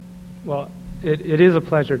Well, it is a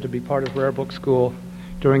pleasure to be part of Rare Book School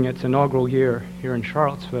during its inaugural year here in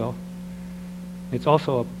Charlottesville. It's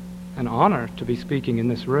also an honor to be speaking in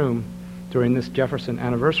this room during this Jefferson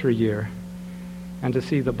anniversary year and to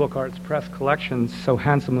see the Book Arts Press collections so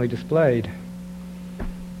handsomely displayed.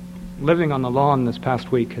 Living on the lawn this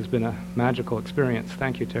past week has been a magical experience.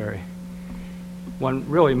 Thank you, Terry. One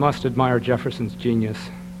really must admire Jefferson's genius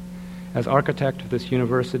as architect of this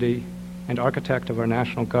university and architect of our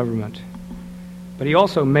national government. But he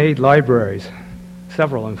also made libraries,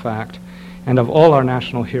 several in fact, and of all our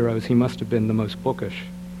national heroes, he must have been the most bookish.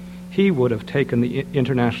 He would have taken the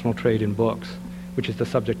international trade in books, which is the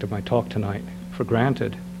subject of my talk tonight, for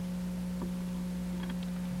granted.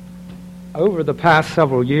 Over the past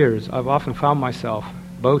several years, I've often found myself,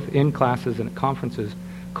 both in classes and at conferences,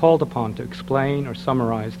 called upon to explain or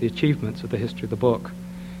summarize the achievements of the history of the book,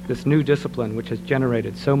 this new discipline which has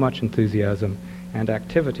generated so much enthusiasm and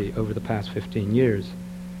activity over the past 15 years.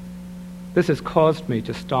 This has caused me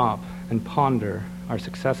to stop and ponder our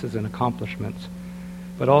successes and accomplishments,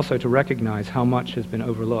 but also to recognize how much has been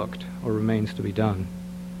overlooked or remains to be done.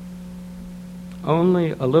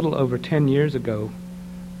 Only a little over 10 years ago,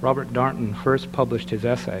 Robert Darnton first published his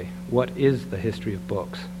essay, What is the History of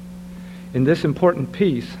Books? In this important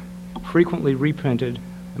piece, frequently reprinted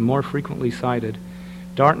and more frequently cited,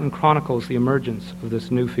 Darnton chronicles the emergence of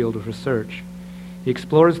this new field of research. He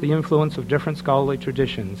explores the influence of different scholarly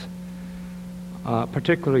traditions,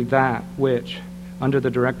 particularly that which, under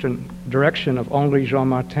the direction of Henri-Jean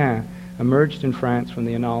Martin, emerged in France from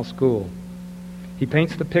the Annales School. He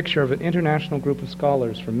paints the picture of an international group of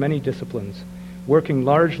scholars from many disciplines, working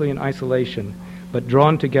largely in isolation, but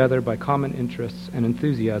drawn together by common interests and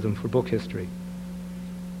enthusiasm for book history.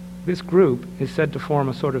 This group is said to form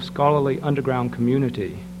a sort of scholarly underground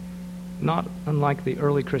community, not unlike the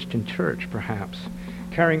early Christian church, perhaps,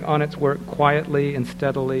 carrying on its work quietly and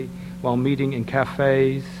steadily while meeting in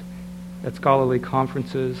cafes, at scholarly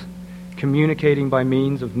conferences, communicating by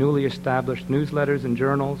means of newly established newsletters and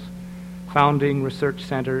journals, founding research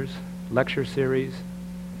centers, lecture series.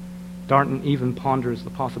 Darnton even ponders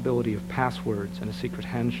the possibility of passwords and a secret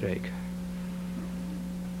handshake.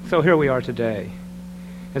 So here we are today.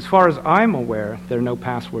 As far as I'm aware, there are no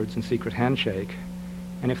passwords and secret handshake,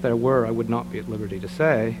 and if there were, I would not be at liberty to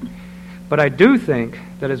say. But I do think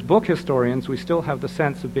that as book historians, we still have the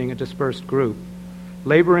sense of being a dispersed group,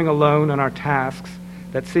 laboring alone on our tasks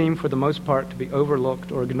that seem for the most part to be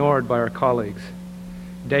overlooked or ignored by our colleagues.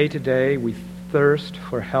 Day to day, we thirst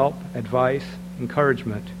for help, advice,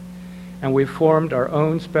 encouragement, and we've formed our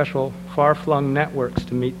own special, far-flung networks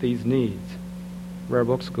to meet these needs. Rare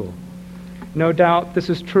Book School. No doubt this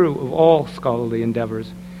is true of all scholarly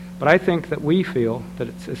endeavors, but I think that we feel that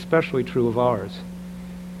it's especially true of ours.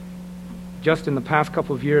 Just in the past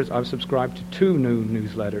couple of years, I've subscribed to 2 new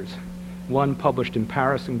newsletters, one published in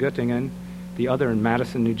Paris and Göttingen, the other in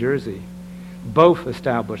Madison, New Jersey, both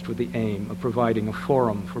established with the aim of providing a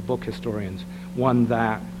forum for book historians, one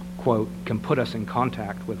that, quote, can put us in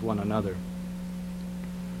contact with one another.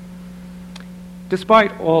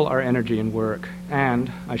 Despite all our energy and work,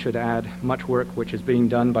 and, I should add, much work which is being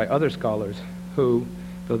done by other scholars who,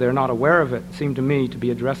 though they're not aware of it, seem to me to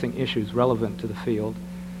be addressing issues relevant to the field,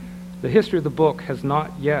 the history of the book has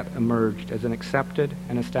not yet emerged as an accepted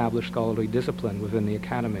and established scholarly discipline within the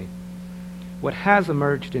Academy. What has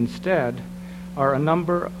emerged instead are a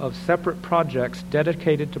number of separate projects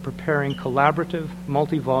dedicated to preparing collaborative,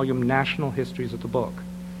 multi-volume national histories of the book.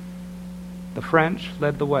 The French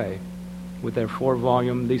led the way with their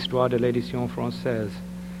 4-volume L'Histoire de l'édition française,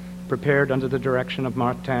 prepared under the direction of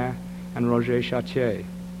Martin and Roger Chartier.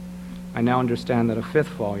 I now understand that a 5th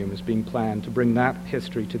volume is being planned to bring that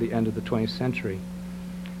history to the end of the 20th century.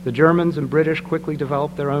 The Germans and British quickly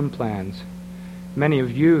developed their own plans. Many of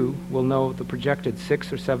you will know the projected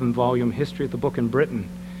 6 or 7 volume History of the Book in Britain,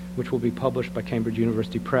 which will be published by Cambridge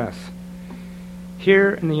University Press.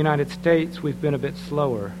 Here in the United States, we've been a bit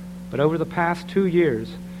slower, but over the past 2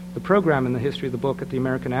 years, the program in the History of the Book at the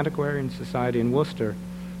American Antiquarian Society in Worcester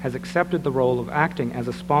has accepted the role of acting as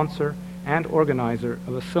a sponsor and organizer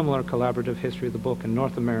of a similar collaborative history of the book in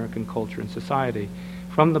North American culture and society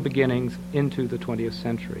from the beginnings into the 20th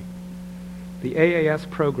century. The AAS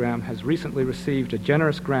program has recently received a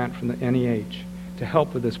generous grant from the NEH to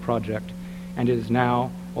help with this project, and is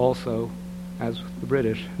now also, as the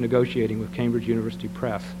British, negotiating with Cambridge University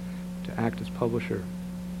Press to act as publisher.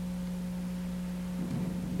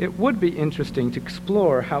 It would be interesting to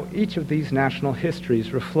explore how each of these national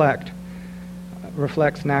histories reflects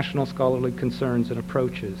national scholarly concerns and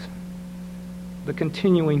approaches. The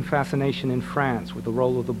continuing fascination in France with the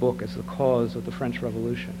role of the book as the cause of the French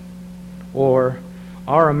Revolution. or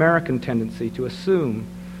our American tendency to assume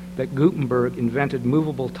that Gutenberg invented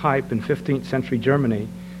movable type in 15th century Germany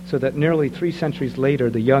so that nearly 3 centuries later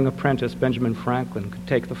the young apprentice Benjamin Franklin could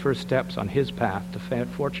take the first steps on his path to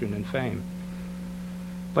fortune and fame.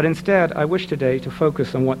 But instead, I wish today to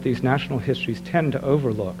focus on what these national histories tend to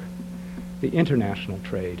overlook, the international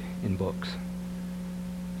trade in books.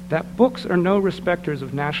 That books are no respecters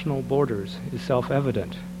of national borders is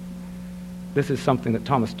self-evident. This is something that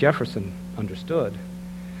Thomas Jefferson understood.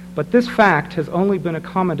 But this fact has only been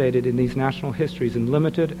accommodated in these national histories in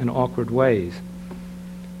limited and awkward ways.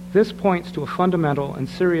 This points to a fundamental and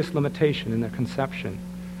serious limitation in their conception.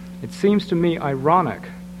 It seems to me ironic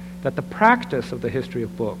that the practice of the history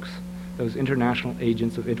of books, those international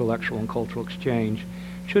agents of intellectual and cultural exchange,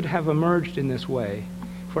 should have emerged in this way,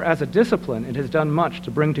 for as a discipline it has done much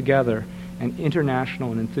to bring together an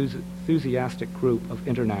international and enthusiastic group of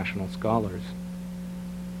international scholars.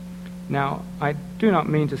 Now, I do not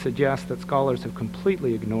mean to suggest that scholars have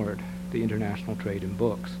completely ignored the international trade in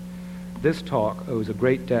books. This talk owes a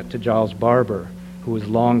great debt to Giles Barbour, who has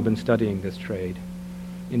long been studying this trade.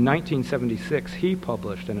 In 1976, he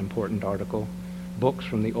published an important article, Books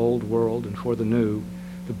from the Old World and for the New,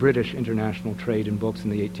 the British international trade in books in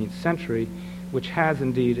the 18th century, which has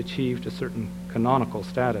indeed achieved a certain canonical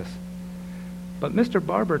status. But Mr.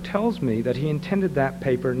 Barbour tells me that he intended that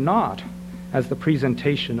paper not as the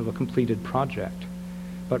presentation of a completed project,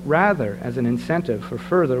 but rather as an incentive for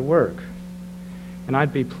further work. And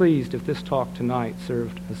I'd be pleased if this talk tonight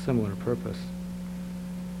served a similar purpose.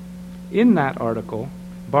 In that article,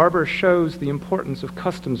 Barbour shows the importance of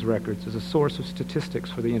customs records as a source of statistics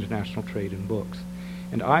for the international trade in books.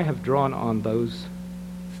 And I have drawn on those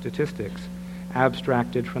statistics,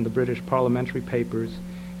 abstracted from the British parliamentary papers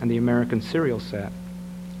and the American serial set,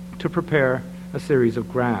 to prepare a series of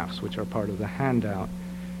graphs which are part of the handout.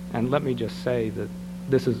 And let me just say that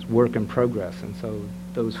this is work in progress, and so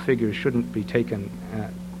those figures shouldn't be taken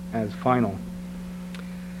as final.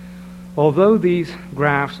 Although these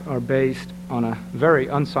graphs are based on a very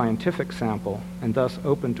unscientific sample and thus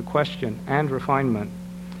open to question and refinement,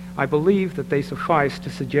 I believe that they suffice to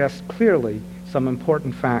suggest clearly some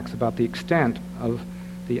important facts about the extent of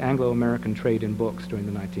the Anglo-American trade in books during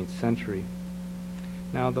the 19th century.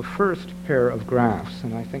 Now, the first pair of graphs,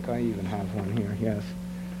 and I think I even have one here, yes,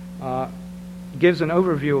 gives an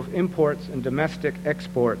overview of imports and domestic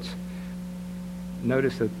exports.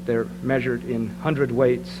 Notice that they're measured in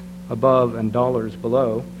hundredweights above and dollars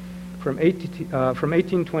below, from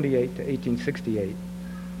 1828 to 1868.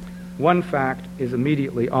 One fact is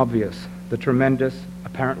immediately obvious: the tremendous,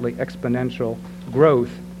 apparently exponential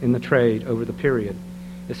growth in the trade over the period,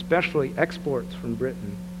 especially exports from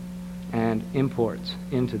Britain and imports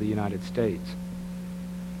into the United States.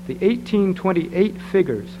 The 1828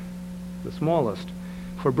 figures, the smallest,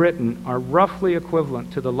 for Britain are roughly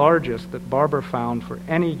equivalent to the largest that Barbour found for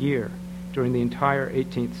any year during the entire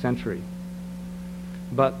 18th century.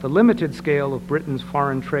 But the limited scale of Britain's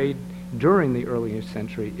foreign trade during the earlier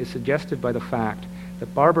century is suggested by the fact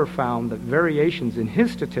that Barbour found that variations in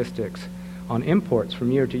his statistics on imports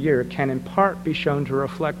from year to year can in part be shown to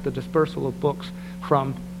reflect the dispersal of books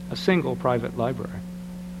from a single private library.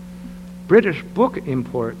 British book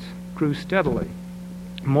imports grew steadily,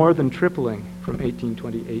 more than tripling from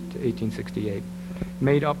 1828 to 1868,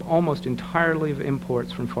 made up almost entirely of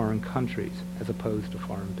imports from foreign countries as opposed to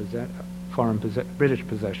British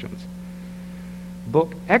possessions.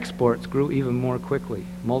 Book exports grew even more quickly,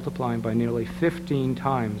 multiplying by nearly 15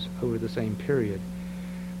 times over the same period.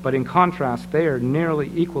 But in contrast, they are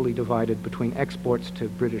nearly equally divided between exports to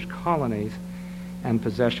British colonies and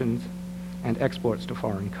possessions and exports to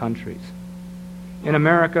foreign countries. In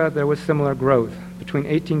America, there was similar growth. Between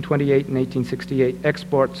 1828 and 1868,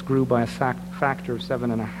 exports grew by a factor of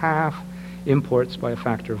 7.5, imports by a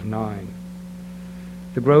factor of 9.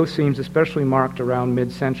 The growth seems especially marked around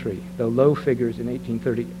mid-century, though low figures in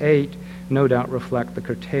 1838 no doubt reflect the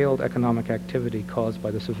curtailed economic activity caused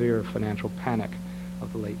by the severe financial panic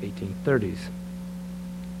of the late 1830s.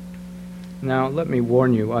 Now, let me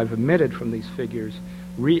warn you, I've omitted from these figures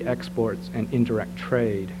re-exports and indirect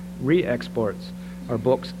trade. Re-exports are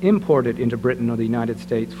books imported into Britain or the United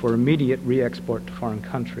States for immediate re-export to foreign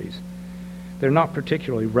countries. They're not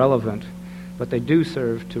particularly relevant, but they do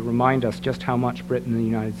serve to remind us just how much Britain and the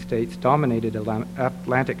United States dominated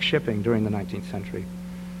Atlantic shipping during the 19th century.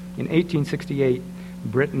 In 1868,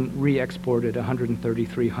 Britain re-exported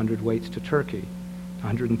 133 hundredweights to Turkey,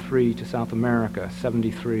 103 to South America,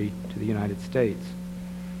 73 to the United States.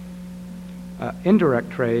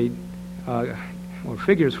 Indirect trade, or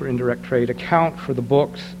figures for indirect trade, account for the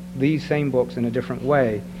books, these same books, in a different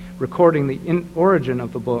way, recording the origin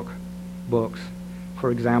of the books,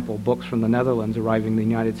 for example, books from the Netherlands arriving in the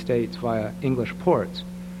United States via English ports.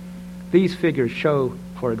 These figures show,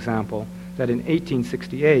 for example, that in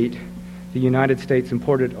 1868, the United States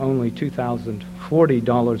imported only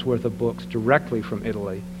 $2,040 worth of books directly from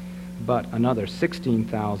Italy, but another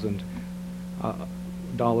 $16,000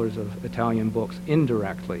 of Italian books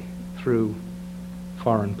indirectly through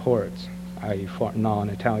foreign ports, i.e.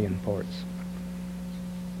 non-Italian ports.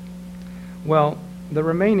 Well, the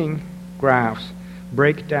remaining graphs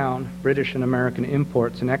break down British and American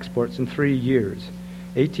imports and exports in 3 years,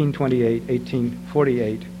 1828,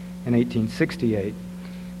 1848, and 1868,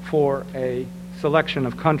 for a selection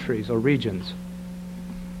of countries or regions.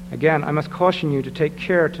 Again, I must caution you to take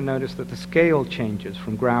care to notice that the scale changes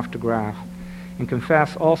from graph to graph, and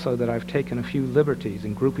confess also that I've taken a few liberties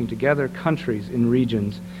in grouping together countries in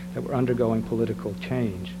regions that were undergoing political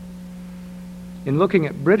change. In looking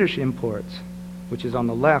at British imports, which is on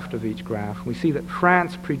the left of each graph, we see that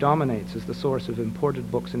France predominates as the source of imported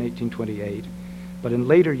books in 1828, but in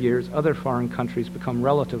later years other foreign countries become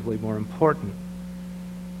relatively more important.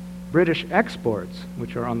 British exports,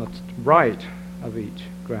 which are on the right of each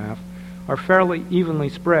graph, are fairly evenly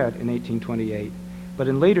spread in 1828, but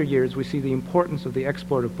in later years we see the importance of the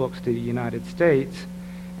export of books to the United States,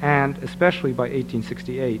 and especially by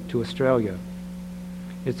 1868 to Australia.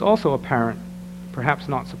 It's also apparent, perhaps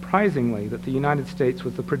not surprisingly, that the United States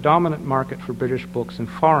was the predominant market for British books in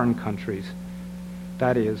foreign countries,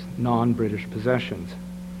 that is, non-British possessions.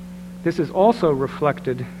 This is also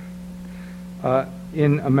reflected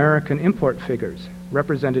in American import figures,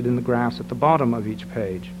 represented in the graphs at the bottom of each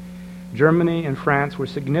page. Germany and France were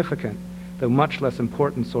significant, though much less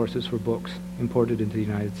important sources for books imported into the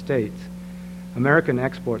United States. American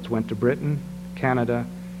exports went to Britain, Canada,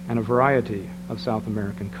 and a variety of South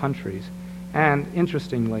American countries, and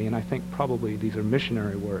interestingly, and I think probably these are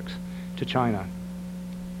missionary works, to China.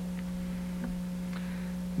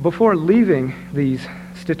 Before leaving these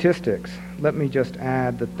statistics, let me just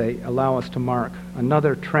add that they allow us to mark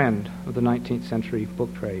another trend of the 19th century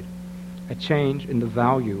book trade, a change in the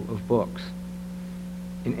value of books.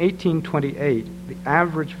 In 1828, the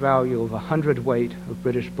average value of a hundredweight of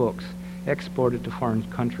British books exported to foreign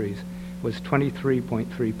countries was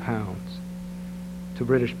 23.3 pounds. To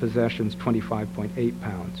British possessions, 25.8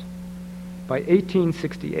 pounds. By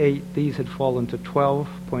 1868, these had fallen to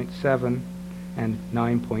 12.7 and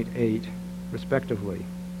 9.8, respectively.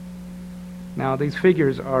 Now, these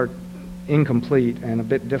figures are incomplete and a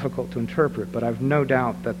bit difficult to interpret, but I've no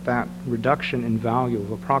doubt that that reduction in value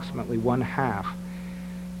of approximately one-half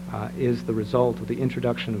is the result of the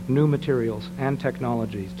introduction of new materials and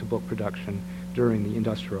technologies to book production during the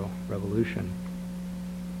Industrial Revolution.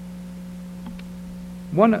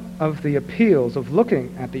 One of the appeals of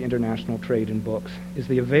looking at the international trade in books is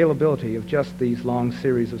the availability of just these long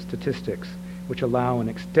series of statistics which allow an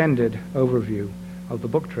extended overview of the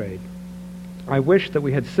book trade. I wish that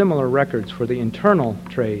we had similar records for the internal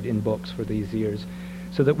trade in books for these years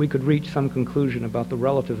so that we could reach some conclusion about the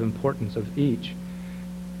relative importance of each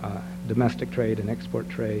domestic trade and export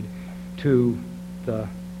trade to the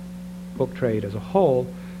book trade as a whole,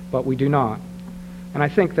 but we do not. And I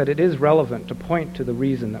think that it is relevant to point to the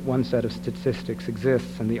reason that one set of statistics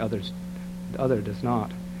exists and the other does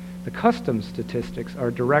not. The customs statistics are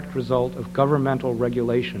a direct result of governmental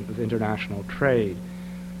regulation of international trade,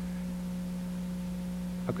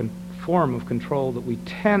 a form of control that we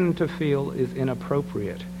tend to feel is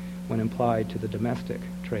inappropriate when applied to the domestic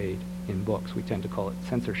trade in books. We tend to call it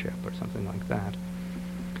censorship or something like that.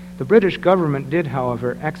 The British government did,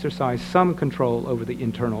 however, exercise some control over the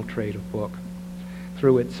internal trade of book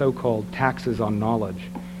through its so-called taxes on knowledge,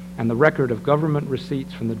 and the record of government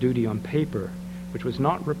receipts from the duty on paper, which was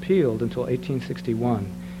not repealed until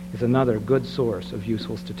 1861, is another good source of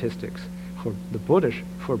useful statistics for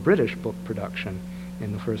British book production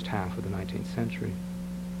in the first half of the 19th century.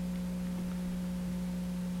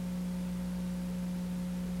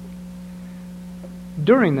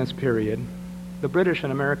 During this period, the British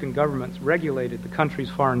and American governments regulated the country's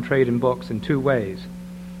foreign trade in books in two ways,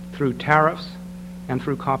 through tariffs and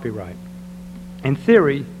through copyright. In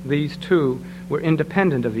theory, these two were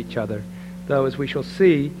independent of each other, though, as we shall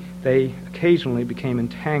see, they occasionally became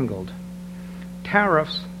entangled.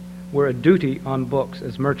 Tariffs were a duty on books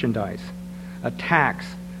as merchandise, a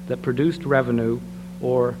tax that produced revenue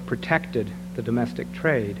or protected the domestic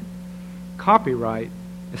trade. Copyright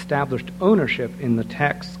established ownership in the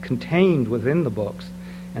texts contained within the books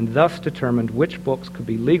and thus determined which books could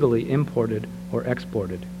be legally imported or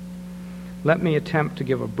exported. let me attempt to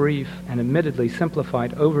give a brief and admittedly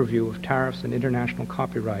simplified overview of tariffs and international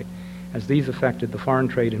copyright as these affected the foreign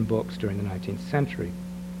trade in books during the 19th century.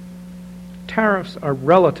 Tariffs are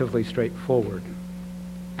relatively straightforward.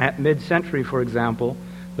 At mid-century, for example,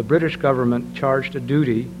 the British government charged a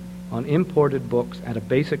duty on imported books at a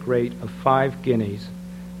basic rate of 5 guineas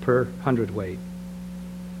per hundredweight.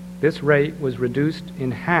 This rate was reduced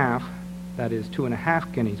in half, that is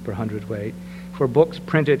 2.5 guineas per hundredweight, for books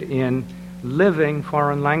printed in living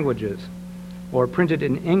foreign languages or printed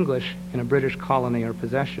in English in a British colony or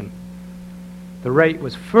possession. The rate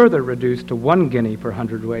was further reduced to 1 guinea per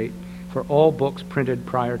hundredweight for all books printed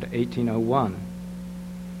prior to 1801.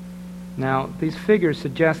 Now, these figures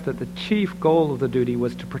suggest that the chief goal of the duty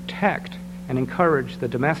was to protect and encourage the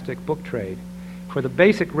domestic book trade, for the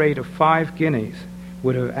basic rate of 5 guineas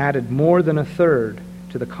would have added more than a third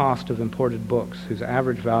to the cost of imported books, whose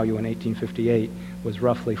average value in 1858 was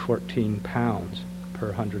roughly £14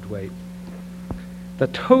 per hundredweight. The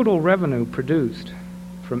total revenue produced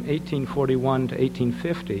from 1841 to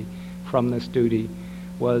 1850 from this duty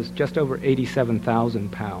was just over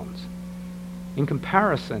 £87,000. In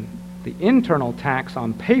comparison, the internal tax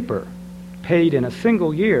on paper paid in a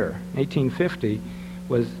single year, 1850,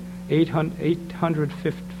 was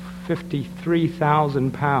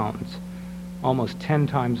 £853,000, almost 10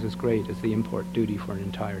 times as great as the import duty for an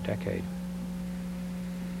entire decade.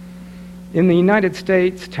 In the United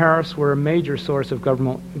States, tariffs were a major source of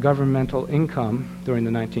governmental income during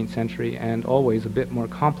the 19th century and always a bit more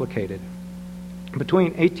complicated.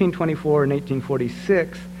 Between 1824 and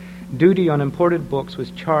 1846, duty on imported books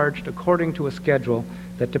was charged according to a schedule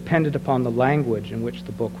that depended upon the language in which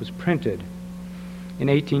the book was printed. In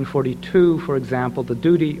 1842, for example, the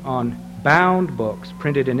duty on bound books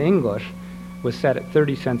printed in English was set at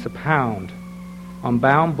 30 cents a pound. On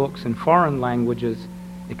bound books in foreign languages,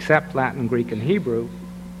 except Latin, Greek, and Hebrew,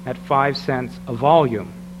 at 5 cents a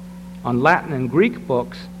volume. On Latin and Greek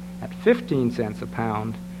books at 15 cents a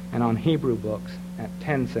pound, and on Hebrew books at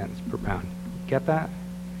 10 cents per pound. Get that?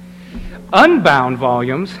 Unbound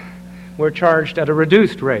volumes were charged at a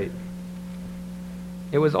reduced rate.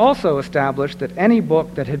 It was also established that any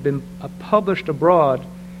book that had been published abroad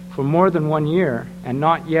for more than 1 year and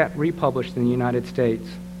not yet republished in the United States,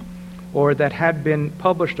 or that had been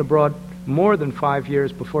published abroad more than 5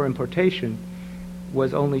 years before importation,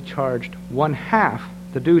 was only charged 1/2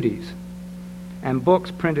 the duties, and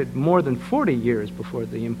books printed more than 40 years before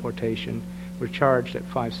the importation were charged at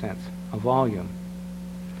 5 cents a volume.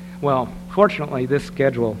 Well, fortunately, this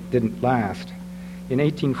schedule didn't last. In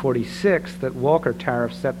 1846, the Walker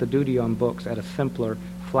Tariff set the duty on books at a simpler,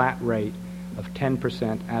 flat rate of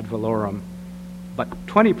 10% ad valorem, but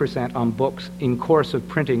 20% on books in course of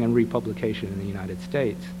printing and republication in the United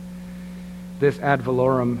States. This ad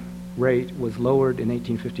valorem rate was lowered in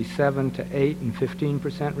 1857 to 8% and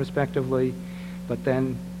 15% respectively, but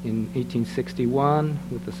then in 1861,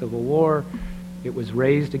 with the Civil War, it was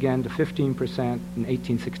raised again to 15%, in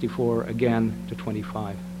 1864 again to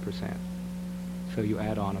 25%. So you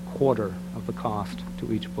add on a quarter of the cost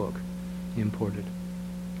to each book imported.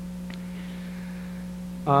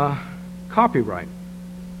 Copyright.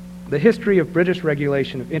 The history of British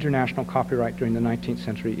regulation of international copyright during the 19th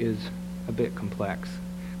century is a bit complex,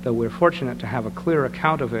 though we're fortunate to have a clear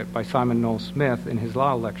account of it by Simon Noel Smith in his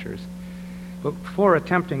law lectures. But before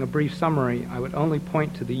attempting a brief summary, I would only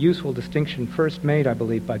point to the useful distinction first made, I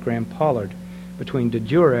believe, by Graham Pollard between de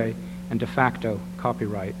jure and de facto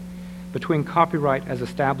copyright, between copyright as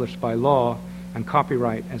established by law and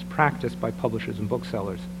copyright as practiced by publishers and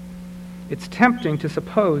booksellers. It's tempting to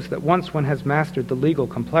suppose that once one has mastered the legal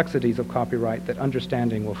complexities of copyright, that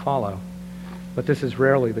understanding will follow, but this is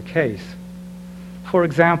rarely the case. For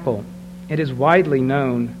example, it is widely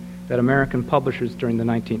known that American publishers during the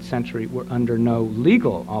 19th century were under no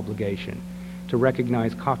legal obligation to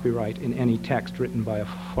recognize copyright in any text written by a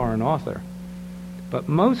foreign author. But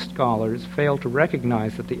most scholars fail to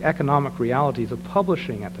recognize that the economic realities of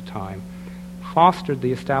publishing at the time fostered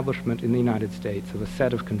the establishment in the United States of a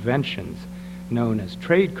set of conventions known as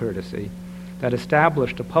trade courtesy that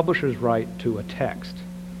established a publisher's right to a text,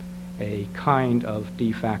 a kind of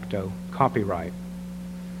de facto copyright.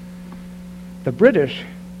 The British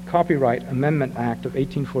Copyright Amendment Act of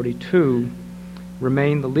 1842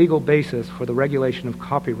 remained the legal basis for the regulation of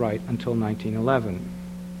copyright until 1911,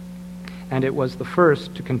 and it was the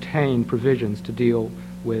first to contain provisions to deal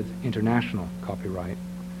with international copyright.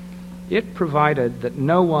 It provided that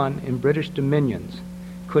no one in British dominions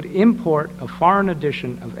could import a foreign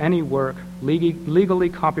edition of any work legally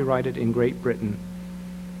copyrighted in Great Britain,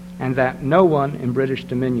 and that no one in British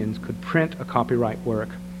dominions could print a copyright work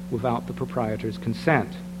without the proprietor's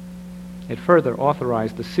consent. It further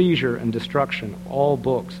authorized the seizure and destruction of all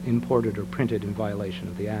books imported or printed in violation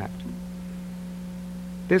of the Act.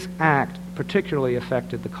 This act particularly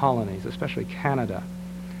affected the colonies, especially Canada,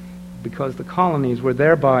 because the colonies were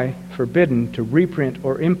thereby forbidden to reprint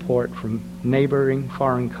or import from neighboring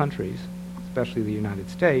foreign countries, especially the United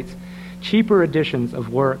States, cheaper editions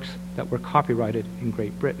of works that were copyrighted in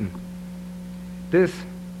Great Britain. This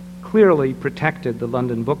clearly protected the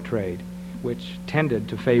London book trade, which tended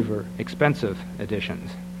to favor expensive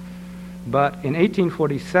editions. But in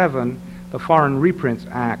 1847, the Foreign Reprints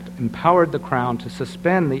Act empowered the Crown to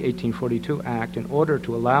suspend the 1842 Act in order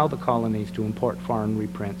to allow the colonies to import foreign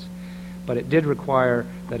reprints, but it did require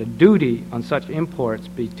that a duty on such imports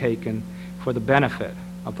be taken for the benefit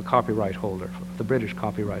of the copyright holder, the British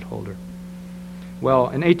copyright holder. Well,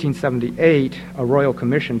 in 1878, a royal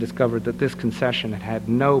commission discovered that this concession had had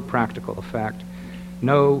no practical effect.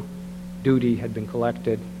 No duty had been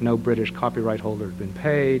collected, no British copyright holder had been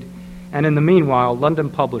paid, and in the meanwhile,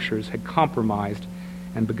 London publishers had compromised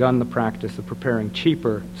and begun the practice of preparing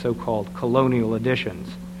cheaper so-called colonial editions,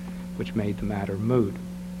 which made the matter moot.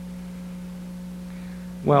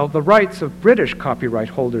 Well, the rights of British copyright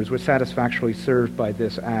holders were satisfactorily served by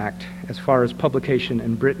this act as far as publication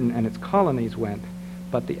in Britain and its colonies went,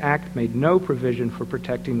 but the act made no provision for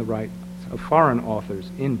protecting the rights of foreign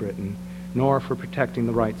authors in Britain, nor for protecting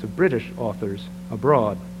the rights of British authors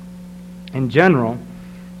abroad. In general,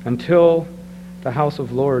 until the House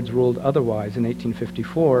of Lords ruled otherwise in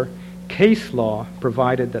 1854, case law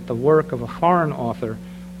provided that the work of a foreign author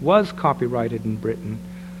was copyrighted in Britain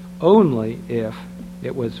only if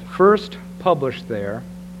it was first published there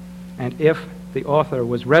and if the author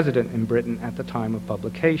was resident in Britain at the time of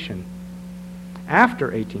publication. After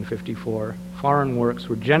 1854, foreign works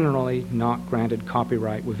were generally not granted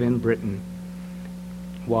copyright within Britain,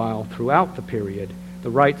 while throughout the period, the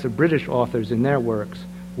rights of British authors in their works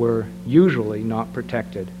were usually not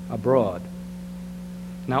protected abroad.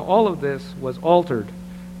 Now, all of this was altered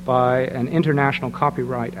by an International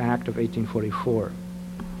Copyright Act of 1844.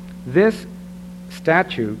 This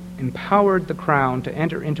statute empowered the Crown to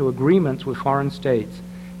enter into agreements with foreign states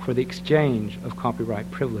for the exchange of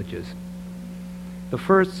copyright privileges. The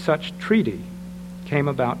first such treaty came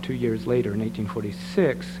about 2 years later, in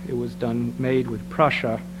 1846. It was made with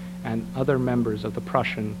Prussia and other members of the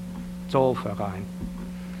Prussian Zollverein.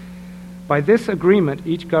 By this agreement,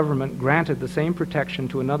 each government granted the same protection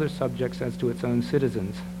to another subjects as to its own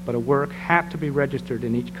citizens, but a work had to be registered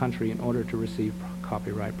in each country in order to receive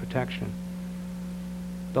copyright protection.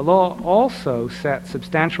 The law also set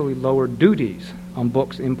substantially lower duties on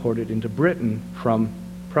books imported into Britain from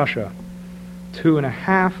Prussia,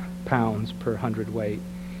 2.5 pounds per hundredweight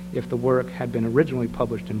if the work had been originally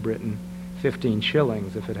published in Britain, 15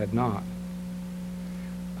 shillings if it had not.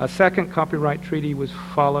 A second copyright treaty was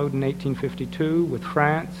followed in 1852 with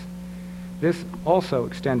France. This also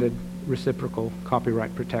extended reciprocal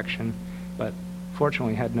copyright protection, but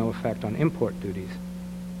fortunately had no effect on import duties.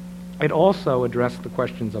 It also addressed the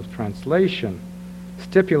questions of translation,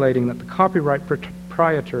 stipulating that the copyright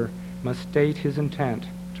proprietor must state his intent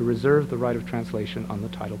to reserve the right of translation on the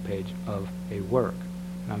title page of a work.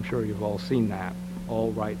 And I'm sure you've all seen that,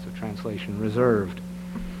 all rights of translation reserved.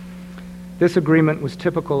 This agreement was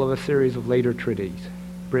typical of a series of later treaties.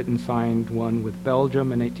 Britain signed one with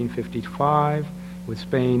Belgium in 1855, with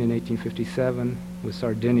Spain in 1857, with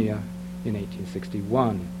Sardinia in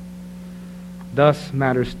 1861. Thus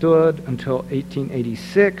matters stood until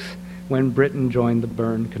 1886, when Britain joined the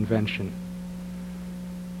Berne Convention.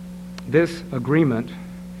 This agreement,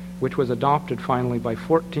 which was adopted finally by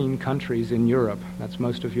 14 countries in Europe, that's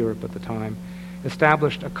most of Europe at the time,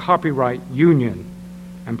 established a copyright union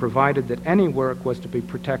and provided that any work was to be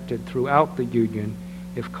protected throughout the union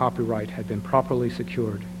if copyright had been properly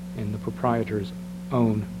secured in the proprietor's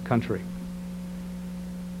own country.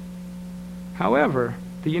 However,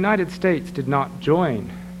 the United States did not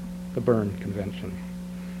join the Berne Convention,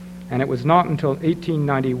 and it was not until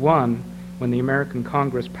 1891, when the American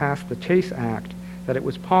Congress passed the Chase Act, that it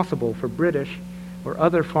was possible for British or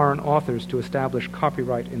other foreign authors to establish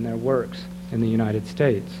copyright in their works in the United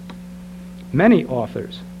States. Many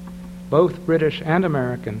authors, both British and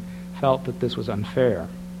American, felt that this was unfair.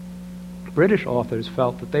 British authors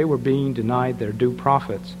felt that they were being denied their due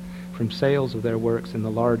profits from sales of their works in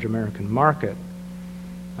the large American market.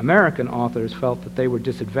 American authors felt that they were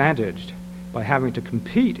disadvantaged by having to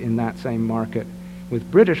compete in that same market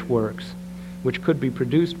with British works, which could be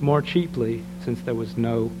produced more cheaply since there was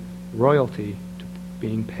no royalty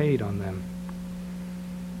being paid on them.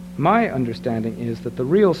 My understanding is that the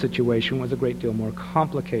real situation was a great deal more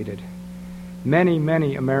complicated. Many,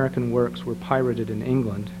 many American works were pirated in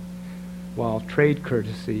England, while trade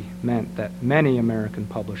courtesy meant that many American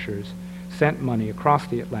publishers sent money across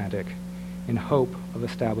the Atlantic in hope of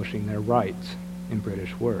establishing their rights in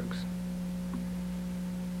British works.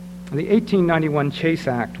 The 1891 Chase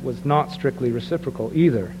Act was not strictly reciprocal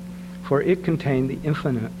either, for it contained the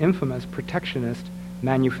infamous protectionist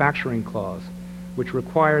manufacturing clause, which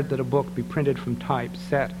required that a book be printed from type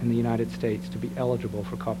set in the United States to be eligible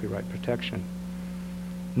for copyright protection.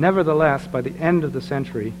 Nevertheless, by the end of the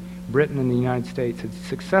century, Britain and the United States had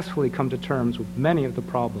successfully come to terms with many of the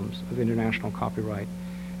problems of international copyright,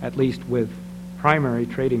 at least with primary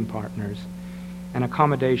trading partners, an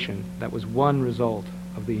accommodation that was one result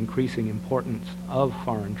of the increasing importance of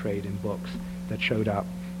foreign trade in books that showed up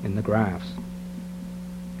in the graphs.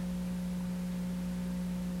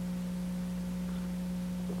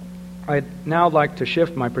 I'd now like to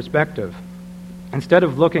shift my perspective. Instead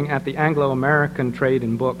of looking at the Anglo-American trade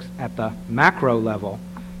in books at the macro level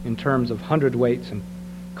in terms of hundredweights and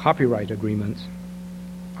copyright agreements,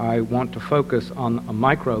 I want to focus on a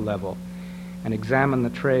micro level and examine the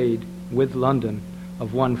trade with London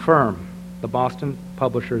of one firm, the Boston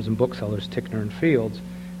publishers and booksellers Ticknor and Fields,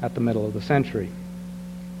 at the middle of the century.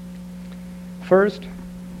 First,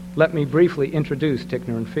 let me briefly introduce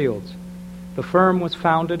Ticknor and Fields. The firm was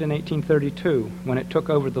founded in 1832 when it took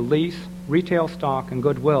over the lease, retail stock, and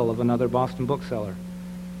goodwill of another Boston bookseller.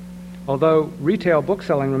 Although retail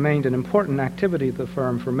bookselling remained an important activity of the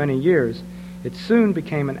firm for many years, it soon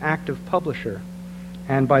became an active publisher,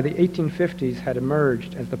 and by the 1850s had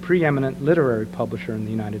emerged as the preeminent literary publisher in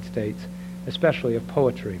the United States, especially of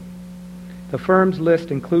poetry. The firm's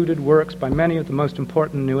list included works by many of the most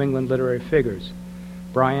important New England literary figures: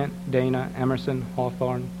 Bryant, Dana, Emerson,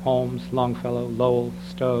 Hawthorne, Holmes, Longfellow, Lowell,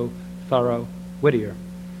 Stowe, Thoreau, Whittier,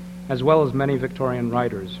 as well as many Victorian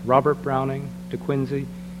writers: Robert Browning, De Quincey,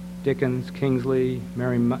 Dickens, Kingsley,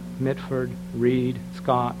 Mary Mitford, Reed,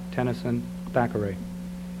 Scott, Tennyson, Thackeray.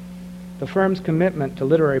 The firm's commitment to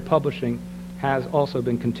literary publishing has also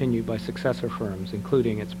been continued by successor firms,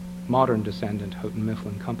 including its modern descendant, Houghton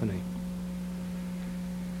Mifflin Company.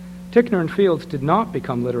 Ticknor and Fields did not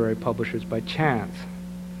become literary publishers by chance,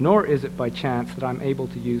 nor is it by chance that I'm able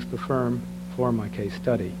to use the firm for my case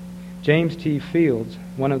study. James T. Fields,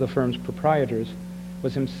 one of the firm's proprietors,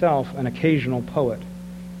 was himself an occasional poet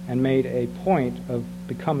and made a point of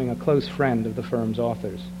becoming a close friend of the firm's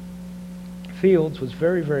authors. Fields was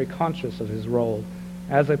very, very conscious of his role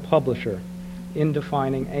as a publisher in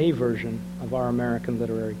defining a version of our American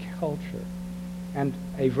literary culture, and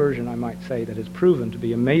a version, I might say, that has proven to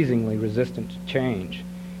be amazingly resistant to change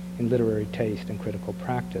in literary taste and critical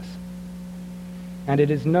practice. And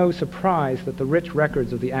it is no surprise that the rich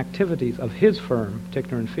records of the activities of his firm,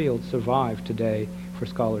 Ticknor and Fields, survive today for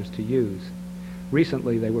scholars to use.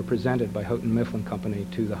 Recently, they were presented by Houghton Mifflin Company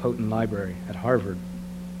to the Houghton Library at Harvard.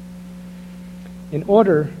 In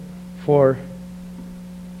order for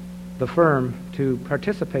the firm to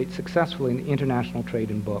participate successfully in the international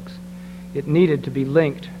trade in books, it needed to be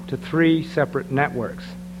linked to three separate networks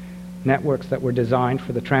that were designed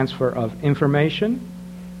for the transfer of information,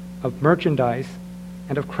 of merchandise,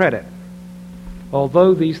 and of credit.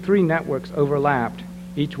 Although these three networks overlapped,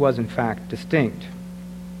 each was in fact distinct.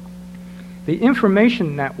 The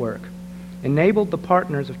information network enabled the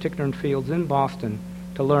partners of Ticknor and Fields in Boston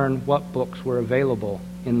to learn what books were available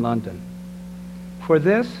in London. For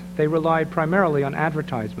this, they relied primarily on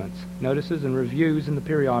advertisements, notices, and reviews in the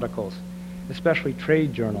periodicals, especially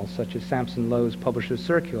trade journals such as Sampson Lowe's Publishers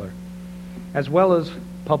Circular, as well as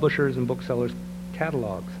publishers' and booksellers'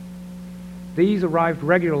 catalogs. These arrived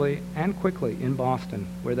regularly and quickly in Boston,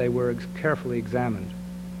 where they were carefully examined.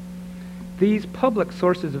 These public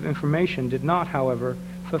sources of information did not, however,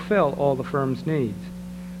 fulfill all the firm's needs,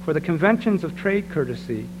 for the conventions of trade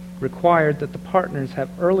courtesy required that the partners have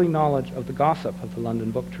early knowledge of the gossip of the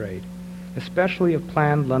London book trade, especially of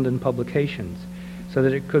planned London publications, so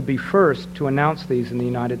that it could be first to announce these in the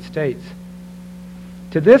United States.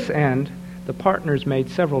 To this end, the partners made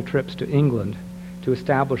several trips to England to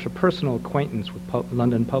establish a personal acquaintance with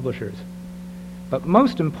London publishers. But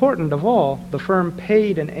most important of all, the firm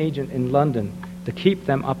paid an agent in London to keep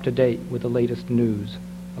them up to date with the latest news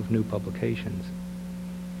of new publications.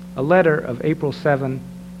 A letter of April 7,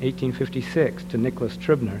 1856 to Nicholas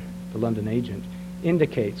Tribner, the London agent,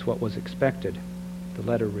 indicates what was expected. The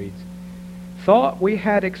letter reads, "Thought we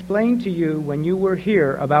had explained to you when you were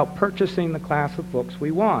here about purchasing the class of books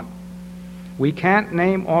we want. We can't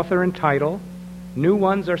name author and title. New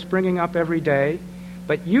ones are springing up every day,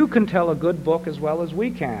 but you can tell a good book as well as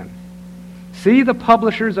we can. See the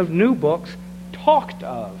publishers of new books talked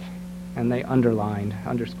of, and they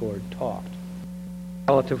underscored talked.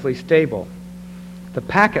 Relatively stable. The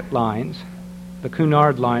packet lines, the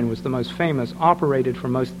Cunard line was the most famous, operated for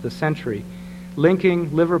most of the century,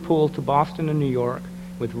 linking Liverpool to Boston and New York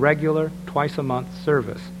with regular twice-a-month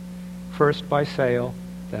service, first by sail,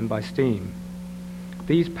 then by steam.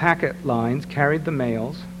 These packet lines carried the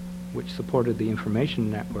mails, which supported the information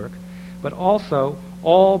network, but also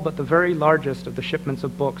all but the very largest of the shipments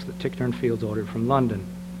of books that Ticknor and Fields ordered from London.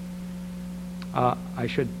 I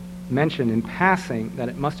should mention in passing that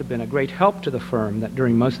it must have been a great help to the firm that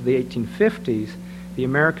during most of the 1850s, the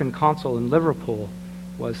American consul in Liverpool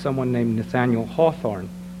was someone named Nathaniel Hawthorne,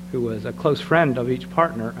 who was a close friend of each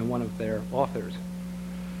partner and one of their authors.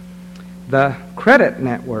 The credit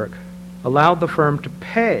network allowed the firm to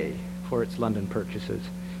pay for its London purchases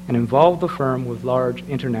and involved the firm with large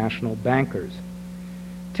international bankers.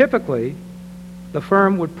 Typically, the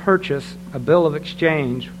firm would purchase a bill of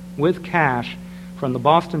exchange with cash from the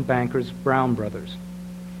Boston bankers Brown Brothers.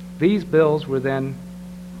 These bills were then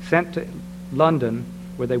sent to London,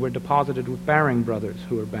 where they were deposited with Baring Brothers,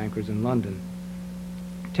 who were bankers in London.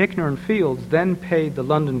 Ticknor and Fields then paid the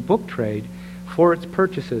London book trade for its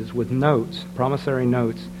purchases with notes, promissory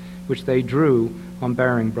notes, which they drew on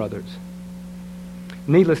Baring Brothers.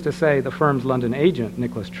 Needless to say, the firm's London agent,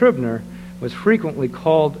 Nicholas Trubner, was frequently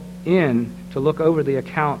called in to look over the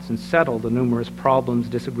accounts and settle the numerous problems,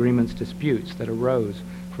 disagreements, disputes that arose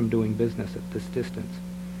from doing business at this distance.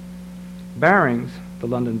 Barings, the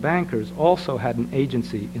London bankers, also had an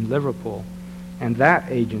agency in Liverpool, and that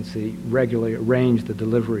agency regularly arranged the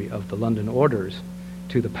delivery of the London orders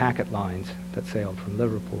to the packet lines that sailed from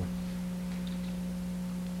Liverpool.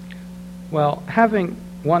 Well, having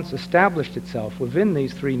once established itself within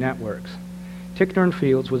these three networks, Ticknor and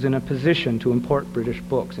Fields was in a position to import British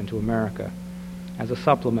books into America as a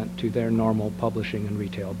supplement to their normal publishing and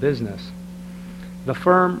retail business. The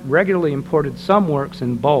firm regularly imported some works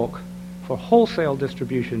in bulk for wholesale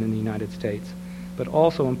distribution in the United States, but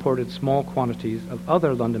also imported small quantities of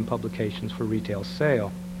other London publications for retail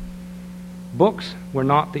sale. Books were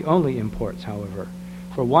not the only imports, however,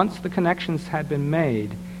 for once the connections had been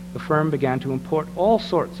made, the firm began to import all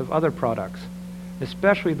sorts of other products,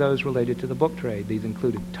 especially those related to the book trade. These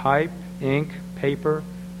included type, ink, paper,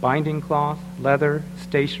 binding cloth, leather,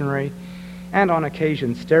 stationery, and on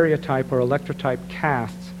occasion stereotype or electrotype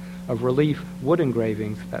casts of relief wood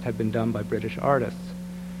engravings that had been done by British artists.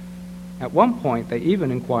 At one point, they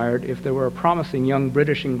even inquired if there were a promising young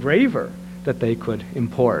British engraver that they could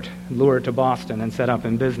import, lure to Boston, and set up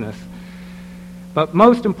in business. But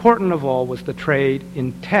most important of all was the trade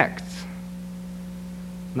in texts.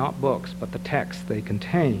 Not books, but the texts they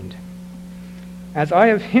contained. As I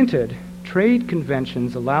have hinted, trade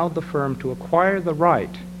conventions allowed the firm to acquire the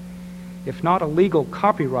right, if not a legal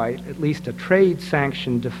copyright, at least a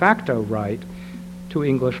trade-sanctioned de facto right, to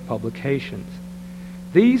English publications.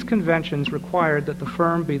 These conventions required that the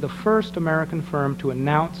firm be the first American firm to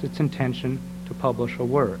announce its intention to publish a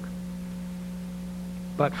work.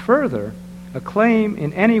 But further, a claim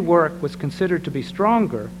in any work was considered to be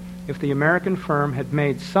stronger if the American firm had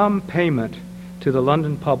made some payment to the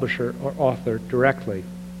London publisher or author directly.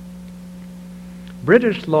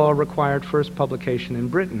 British law required first publication in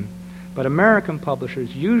Britain, but American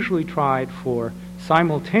publishers usually tried for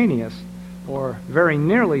simultaneous or very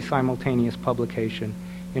nearly simultaneous publication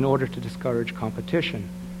in order to discourage competition.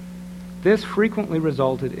 This frequently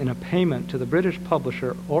resulted in a payment to the British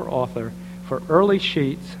publisher or author for early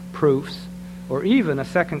sheets, proofs, or even a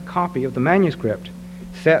second copy of the manuscript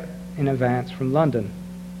set in advance from London.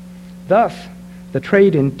 Thus, the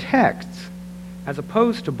trade in texts, as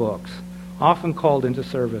opposed to books, often called into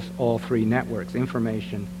service all three networks: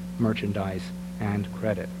 information, merchandise, and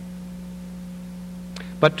credit.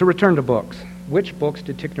 But to return to books, which books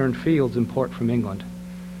did Ticknor and Fields import from England?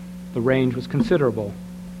 The range was considerable.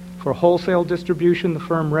 For wholesale distribution, the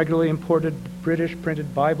firm regularly imported British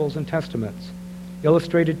printed Bibles and Testaments,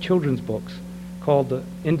 illustrated children's books called the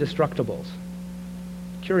Indestructibles.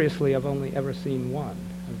 Curiously, I've only ever seen one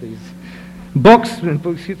of these.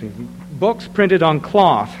 Books printed on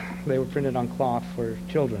cloth. They were printed on cloth for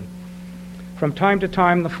children. From time to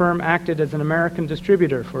time, the firm acted as an American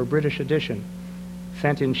distributor for a British edition,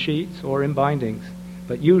 sent in sheets or in bindings,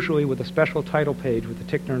 but usually with a special title page with the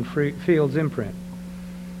Ticknor and Fields imprint.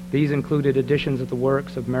 These included editions of the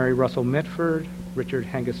works of Mary Russell Mitford, Richard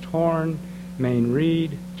Hengist Horne, Mayne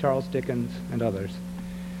Reid, Charles Dickens, and others.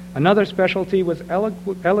 Another specialty was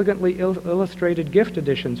elegantly illustrated gift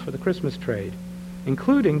editions for the Christmas trade.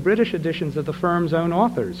 including British editions of the firm's own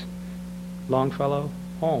authors, Longfellow,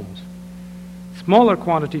 Holmes. Smaller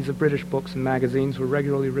quantities of British books and magazines were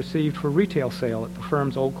regularly received for retail sale at the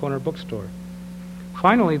firm's Old Corner bookstore.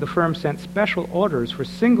 Finally, the firm sent special orders for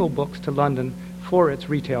single books to London for its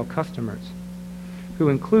retail customers, who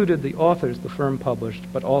included the authors the firm published,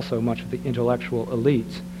 but also much of the intellectual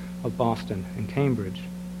elites of Boston and Cambridge.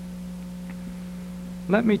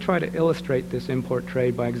 Let me try to illustrate this import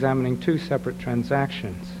trade by examining two separate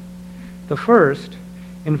transactions. The first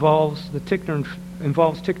involves Ticknor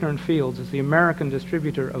and Fields as the American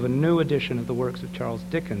distributor of a new edition of the works of Charles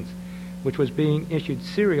Dickens, which was being issued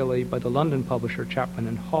serially by the London publisher Chapman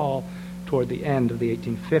and Hall toward the end of the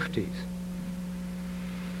 1850s.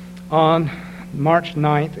 On March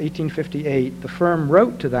 9, 1858, the firm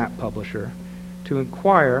wrote to that publisher to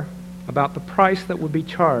inquire about the price that would be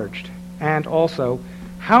charged, and also,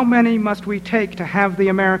 how many must we take to have the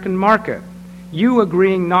American market, you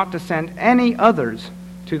agreeing not to send any others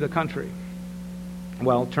to the country.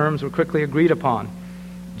 Well, terms were quickly agreed upon.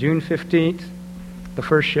 June 15th, the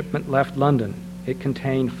first shipment left London. It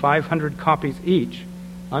contained 500 copies each,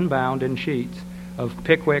 unbound in sheets, of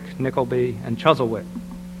Pickwick, Nickleby, and Chuzzlewit.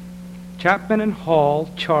 Chapman and Hall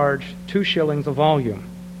charged 2 shillings a volume.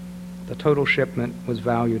 The total shipment was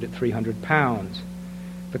valued at £300.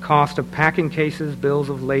 The cost of packing cases, bills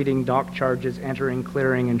of lading, dock charges, entering,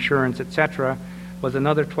 clearing, insurance, etc., was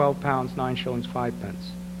another £12, 9 shillings, 5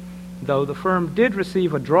 pence. Though the firm did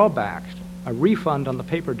receive a drawback, a refund on the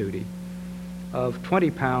paper duty, of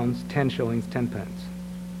 £20, 10 shillings, 10 pence.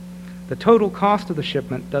 The total cost of the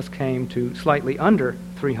shipment thus came to slightly under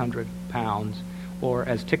 £300, or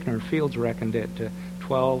as Ticknor and Fields reckoned it, to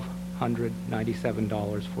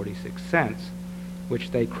 $1,297.46,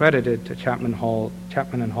 which they credited to Chapman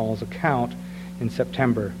and Hall's account in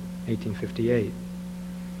September 1858.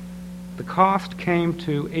 The cost came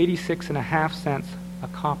to 86.5 cents a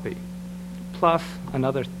copy, plus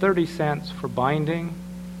another 30 cents for binding.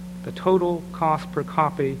 The total cost per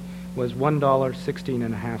copy was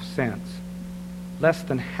 $1.16.5, less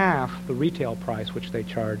than half the retail price, which they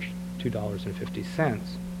charged $2.50.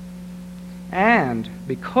 And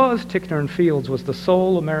because Ticknor and Fields was the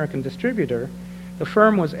sole American distributor, the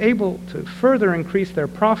firm was able to further increase their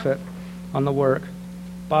profit on the work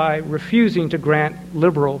by refusing to grant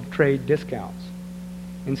liberal trade discounts.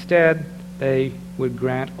 Instead, they would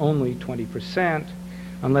grant only 20%,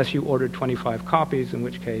 unless you ordered 25 copies, in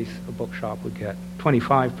which case a bookshop would get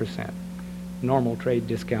 25%. Normal trade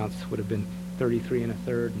discounts would have been 33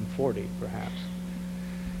 1/3 and 40, perhaps.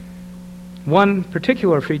 One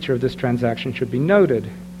particular feature of this transaction should be noted.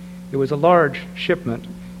 It was a large shipment,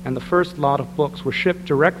 and the first lot of books were shipped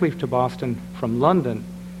directly to Boston from London,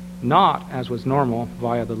 not, as was normal,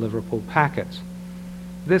 via the Liverpool packets.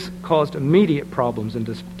 This caused immediate problems and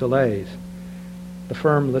delays. The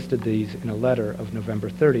firm listed these in a letter of November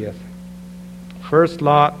 30th. First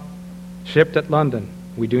lot, shipped at London.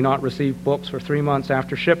 We do not receive books for 3 months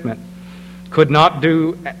after shipment. Could not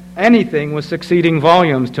do anything with succeeding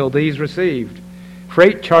volumes till these received.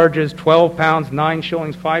 Freight charges £12, 9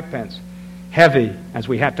 shillings, 5 pence. Heavy, as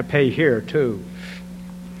we had to pay here, too.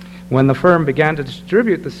 When the firm began to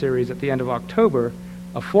distribute the series at the end of October,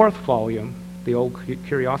 a 4th volume, The Old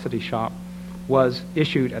Curiosity Shop, was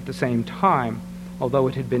issued at the same time, although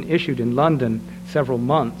it had been issued in London several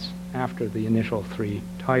months after the initial 3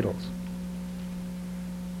 titles.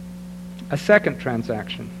 A second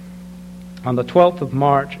transaction. On the 12th of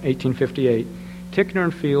March, 1858, Ticknor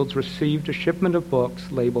and Fields received a shipment of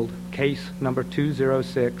books labeled Case Number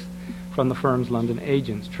 206 from the firm's London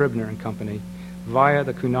agents, Tribner and Company, via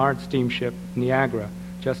the Cunard steamship Niagara,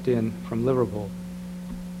 just in from Liverpool.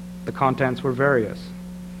 The contents were various.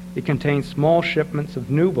 It contained small shipments of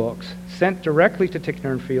new books sent directly to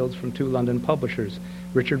Ticknor and Fields from 2 London publishers,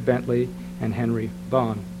 Richard Bentley and Henry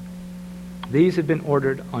Vaughan. These had been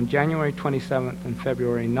ordered on January 27th and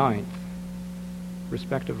February 9th,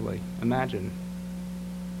 respectively. Imagine.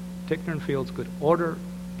 Ticknor and Fields could order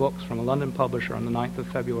books from a London publisher on the 9th of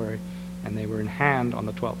February, and they were in hand on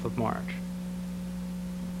the 12th of March.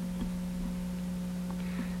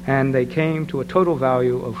 And they came to a total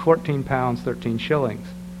value of £14, 13 shillings.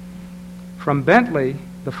 From Bentley,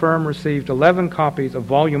 the firm received 11 copies of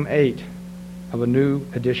Volume 8 of a new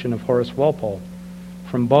edition of Horace Walpole.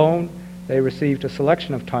 From Bone, they received a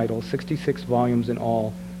selection of titles, 66 volumes in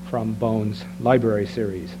all, from Bone's library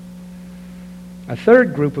series. A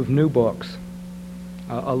third group of new books,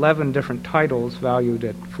 11 different titles valued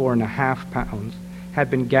at £4.50, had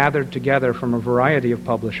been gathered together from a variety of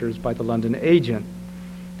publishers by the London agent.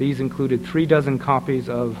 These included 36 copies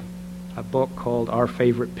of a book called Our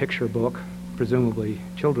Favorite Picture Book, presumably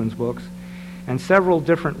children's books, and several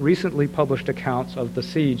different recently published accounts of the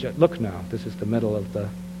siege at Lucknow. This is the middle of the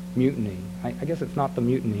mutiny. I guess it's not the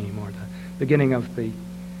mutiny anymore, the beginning of the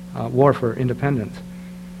war for independence.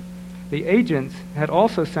 The agents had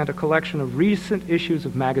also sent a collection of recent issues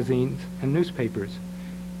of magazines and newspapers,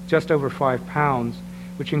 just over £5,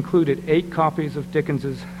 which included 8 copies of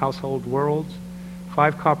Dickens's Household Worlds,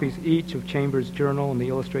 5 copies each of Chambers' Journal and the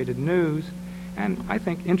Illustrated News, and I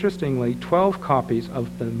think, interestingly, 12 copies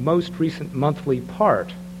of the most recent monthly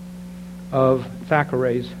part of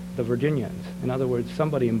Thackeray's The Virginians. In other words,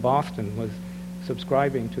 somebody in Boston was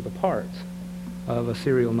subscribing to the parts of a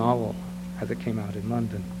serial novel as it came out in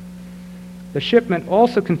London. The shipment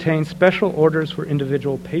also contained special orders for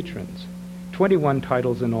individual patrons, 21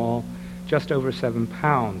 titles in all, just over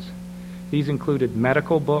 £7. These included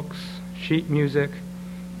medical books, sheet music,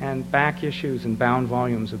 and back issues and bound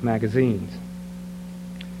volumes of magazines.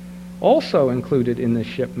 Also included in this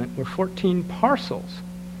shipment were 14 parcels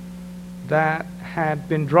that had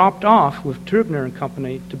been dropped off with Trubner and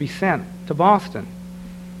Company to be sent to Boston.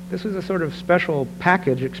 This was a sort of special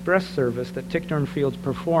package express service that Ticknor and Fields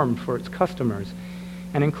performed for its customers.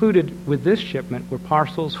 And included with this shipment were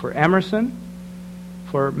parcels for Emerson,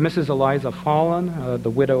 for Mrs. Eliza Fallon, the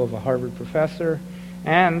widow of a Harvard professor,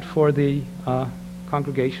 and for the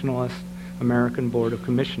Congregationalist American Board of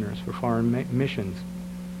Commissioners for Foreign Missions.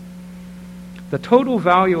 The total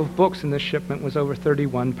value of books in this shipment was over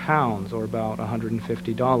 £31, or about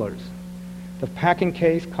 $150. The packing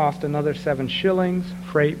case cost another 7 shillings.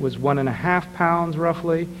 Freight was £1.50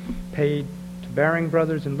 roughly, paid to Baring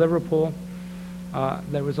Brothers in Liverpool.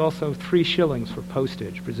 There was also 3 shillings for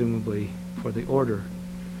postage, presumably for the order.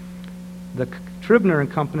 The Trubner and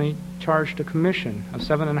Company charged a commission of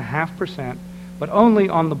 7.5%, but only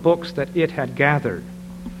on the books that it had gathered.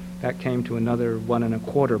 That came to another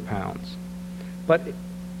 £1.25. But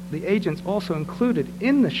the agents also included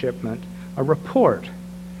in the shipment a report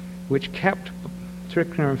which kept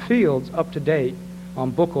Ticknor and Fields up to date on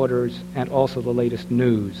book orders and also the latest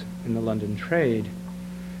news in the London trade.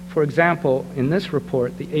 For example, in this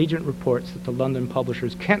report, the agent reports that the London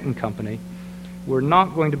publishers Kent and Company were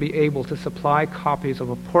not going to be able to supply copies of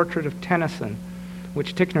a portrait of Tennyson,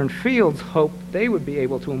 which Ticknor and Fields hoped they would be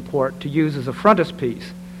able to import to use as a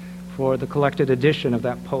frontispiece for the collected edition of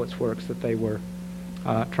that poet's works that they were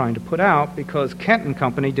trying to put out, because Kent and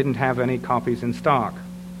Company didn't have any copies in stock.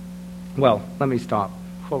 Well, let me stop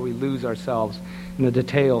before we lose ourselves in the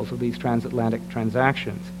details of these transatlantic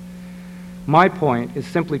transactions. My point is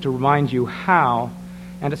simply to remind you how,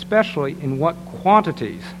 and especially in what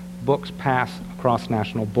quantities, books pass across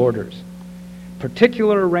national borders.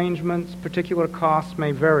 Particular arrangements, particular costs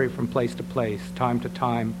may vary from place to place, time to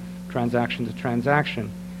time, transaction to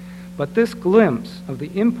transaction. But this glimpse of the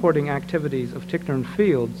importing activities of Ticknor and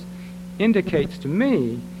Fields indicates to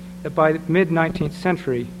me that by the mid-19th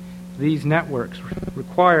century, these networks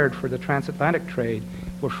required for the transatlantic trade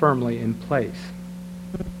were firmly in place.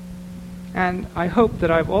 And I hope that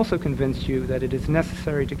I've also convinced you that it is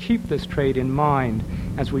necessary to keep this trade in mind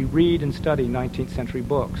as we read and study 19th century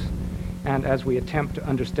books, and as we attempt to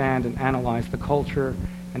understand and analyze the culture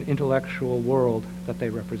and intellectual world that they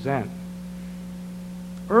represent.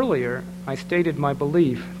 Earlier, I stated my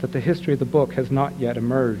belief that the history of the book has not yet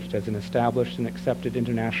emerged as an established and accepted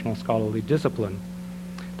international scholarly discipline,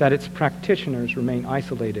 that its practitioners remain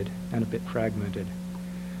isolated and a bit fragmented.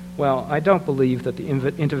 Well, I don't believe that the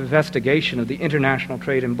investigation of the international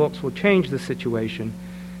trade in books will change the situation,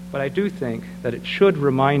 but I do think that it should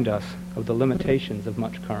remind us of the limitations of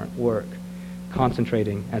much current work,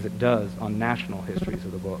 concentrating, as it does, on national histories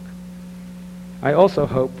of the book. I also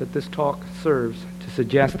hope that this talk serves to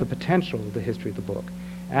suggest the potential of the history of the book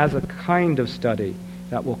as a kind of study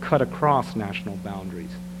that will cut across national boundaries,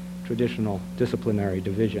 traditional disciplinary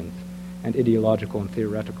divisions, and ideological and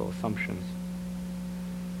theoretical assumptions.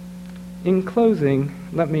 In closing,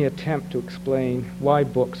 let me attempt to explain why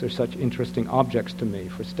books are such interesting objects to me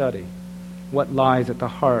for study, what lies at the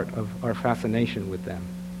heart of our fascination with them.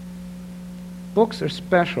 Books are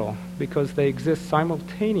special because they exist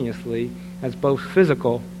simultaneously as both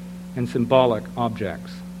physical and symbolic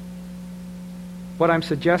objects. What I'm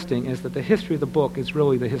suggesting is that the history of the book is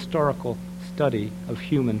really the historical study of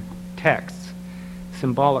human texts,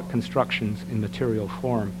 symbolic constructions in material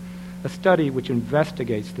form, a study which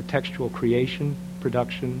investigates the textual creation,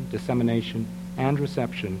 production, dissemination, and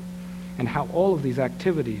reception, and how all of these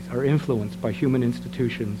activities are influenced by human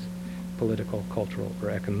institutions, political, cultural, or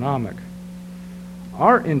economic.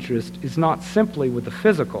 Our interest is not simply with the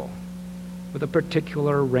physical, with a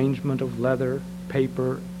particular arrangement of leather,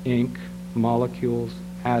 paper, ink, molecules,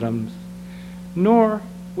 atoms, nor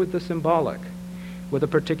with the symbolic, with a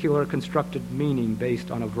particular constructed meaning based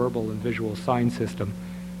on a verbal and visual sign system,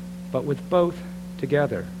 but with both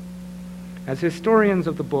together. As historians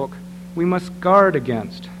of the book, we must guard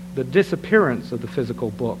against the disappearance of the physical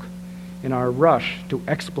book in our rush to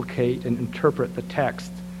explicate and interpret the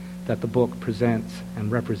text that the book presents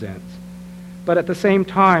and represents. But at the same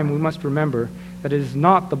time, we must remember that it is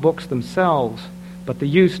not the books themselves, but the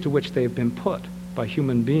use to which they have been put by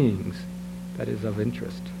human beings that is of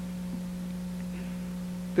interest.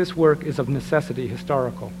 This work is of necessity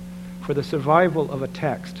historical, for the survival of a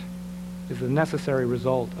text is the necessary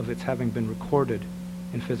result of its having been recorded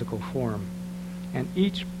in physical form. And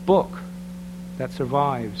each book that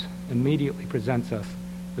survives immediately presents us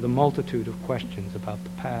with a multitude of questions about the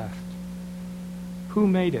past. Who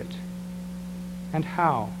made it? And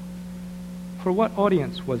how? For what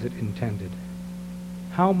audience was it intended?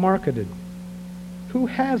 How marketed? Who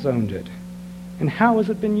has owned it? And how has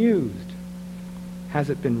it been used? Has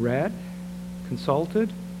it been read,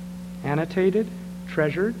 consulted, annotated,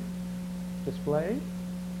 treasured, displayed,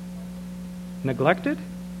 neglected?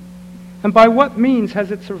 And by what means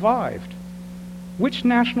has it survived? Which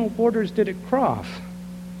national borders did it cross?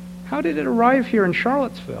 How did it arrive here in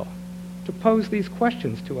Charlottesville to pose these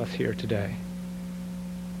questions to us here today?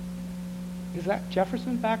 Is that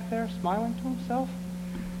Jefferson back there smiling to himself?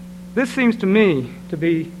 This seems to me to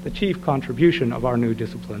be the chief contribution of our new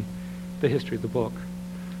discipline, the history of the book.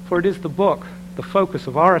 For it is the book, the focus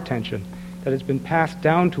of our attention, that has been passed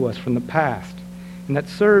down to us from the past, and that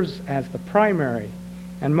serves as the primary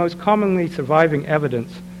and most commonly surviving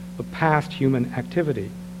evidence of past human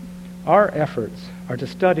activity. Our efforts are to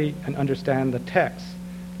study and understand the texts,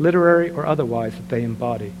 literary or otherwise, that they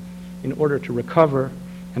embody, in order to recover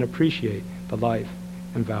and appreciate the life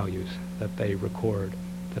and values that they record,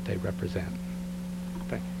 that they represent.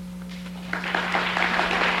 Thank you.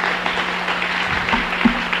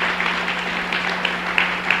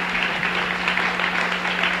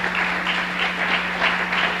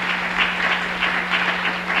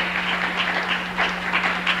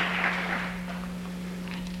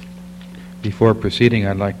 Before proceeding,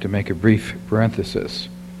 I'd like to make a brief parenthesis.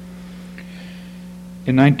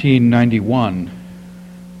 In 1991,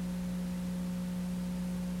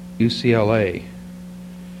 UCLA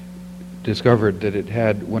discovered that it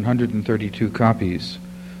had 132 copies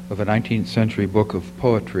of a 19th century book of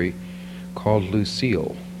poetry called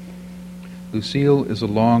Lucile. Lucile is a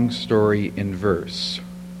long story in verse.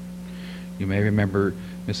 You may remember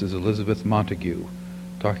Mrs. Elizabeth Montagu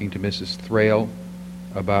talking to Mrs. Thrale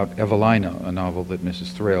about Evelina, a novel that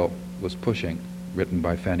Mrs. Thrale was pushing, written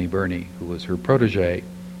by Fanny Burney, who was her protege.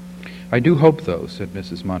 I do hope, though, said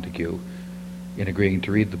Mrs. Montagu, in agreeing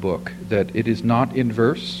to read the book, that it is not in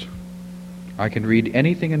verse. I can read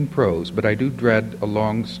anything in prose, but I do dread a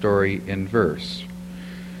long story in verse.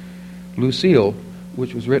 Lucile,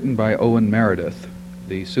 which was written by Owen Meredith,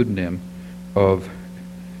 the pseudonym of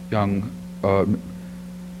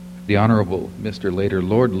the Honorable Mr. later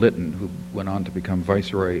Lord Lytton, who went on to become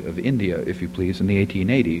Viceroy of India, if you please, in the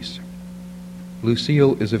 1880s.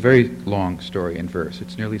 Lucile is a very long story in verse.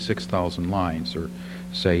 It's nearly 6,000 lines, or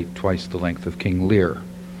say twice the length of King Lear.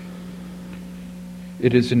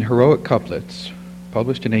 It is in heroic couplets,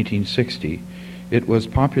 published in 1860. It was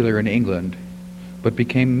popular in England, but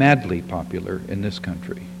became madly popular in this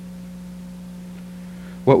country.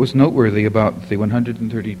 What was noteworthy about the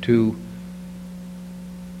 132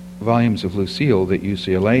 volumes of Lucile that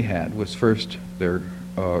UCLA had was first their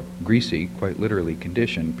greasy, quite literally,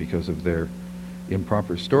 condition because of their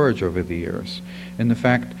improper storage over the years, and the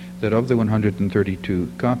fact that of the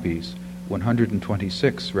 132 copies,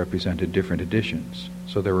 126 represented different editions,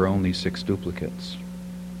 so there were only 6 duplicates.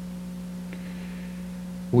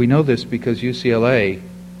 We know this because UCLA,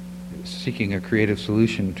 seeking a creative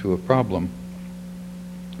solution to a problem,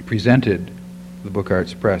 presented the Book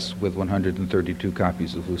Arts Press with 132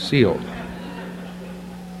 copies of Lucile.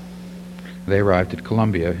 They arrived at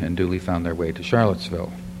Columbia and duly found their way to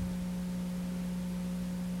Charlottesville.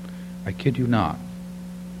 I kid you not.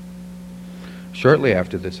 Shortly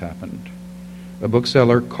after this happened, a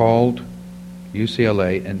bookseller called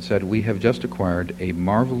UCLA and said, "We have just acquired a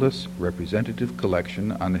marvelous representative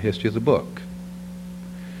collection on the history of the book.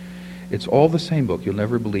 It's all the same book. You'll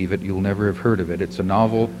never believe it. You'll never have heard of it. It's a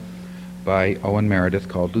novel by Owen Meredith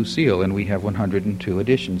called Lucile, and we have 102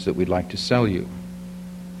 editions that we'd like to sell you."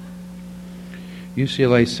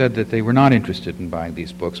 UCLA said that they were not interested in buying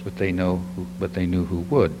these books, but they knew who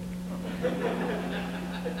would.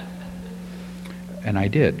 And I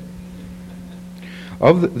did.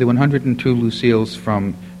 Of the 102 Luciles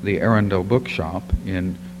from the Arundel Bookshop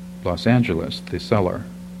in Los Angeles, the cellar.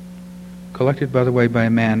 Collected, by the way, by a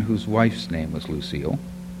man whose wife's name was Lucille.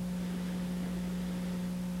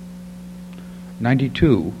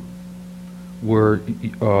 92 were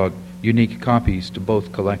unique copies to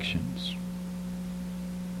both collections.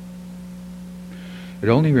 It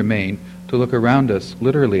only remained to look around us,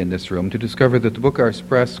 literally in this room, to discover that the Book Arts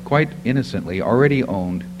Press, quite innocently, already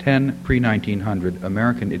owned 10 pre-1900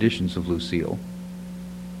 American editions of Lucille,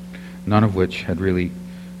 none of which had really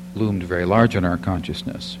loomed very large in our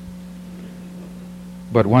consciousness.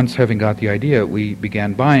 But once having got the idea, we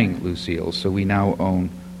began buying Lucille, so we now own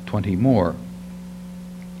 20 more,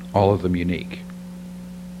 all of them unique.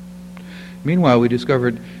 Meanwhile, we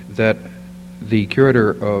discovered that the curator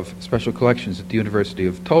of special collections at the University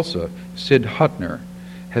of Tulsa, Sid Hutner,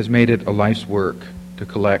 has made it a life's work to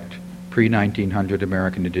collect pre-1900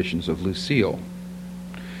 American editions of Lucille.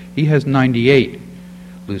 He has 98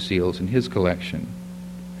 Lucilles in his collection,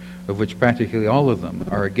 of which practically all of them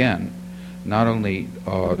are, again, not only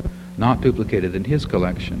not duplicated in his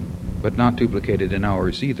collection, but not duplicated in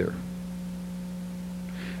ours either.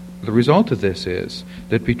 The result of this is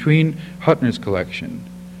that between Hutner's collection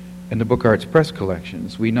and the Book Arts Press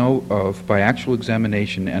collections, we know of, by actual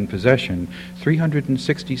examination and possession,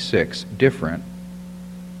 366 different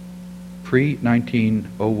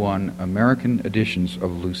pre-1901 American editions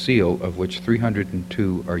of Lucille, of which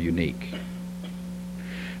 302 are unique.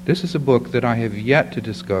 This is a book that I have yet to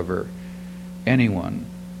discover anyone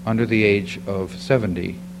under the age of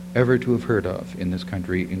 70 ever to have heard of in this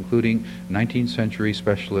country, including 19th century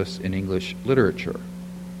specialists in English literature.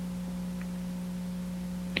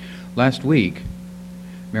 Last week,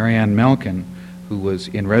 Marianne Malkin, who was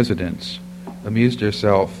in residence, amused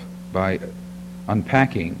herself by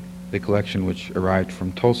unpacking the collection which arrived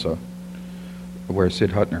from Tulsa, where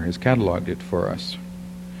Sid Hutner has cataloged it for us.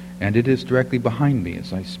 And it is directly behind me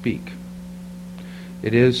as I speak.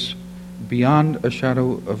 It is, beyond a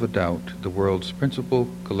shadow of a doubt, the world's principal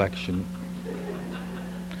collection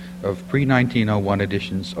of pre-1901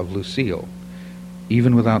 editions of Lucille,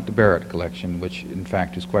 even without the Barrett collection, which in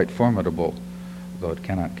fact is quite formidable, though it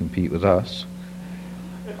cannot compete with us,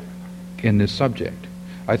 in this subject.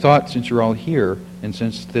 I thought, since you're all here, and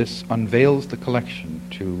since this unveils the collection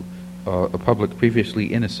to a public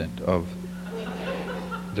previously innocent of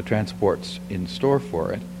the transports in store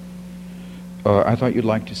for it, I thought you'd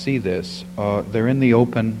like to see this. They're in the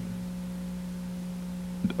open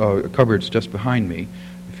cupboards just behind me.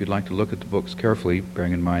 If you'd like to look at the books carefully,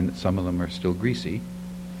 bearing in mind that some of them are still greasy,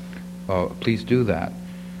 please do that.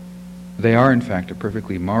 They are, in fact, a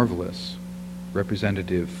perfectly marvelous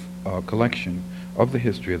representative collection of the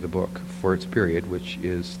history of the book for its period, which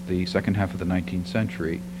is the second half of the 19th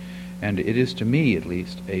century. And it is, to me at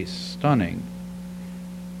least, a stunning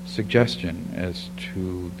suggestion as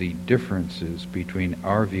to the differences between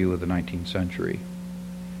our view of the 19th century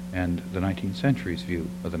and the 19th century's view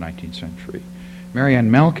of the 19th century.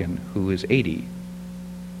 Marianne Malkin, who is 80,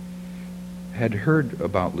 had heard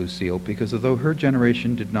about Lucille because although her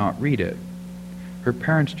generation did not read it, her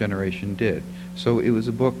parents' generation did. So it was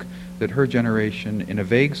a book that her generation, in a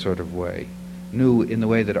vague sort of way, knew in the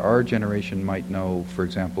way that our generation might know, for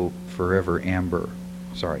example, Forever Amber.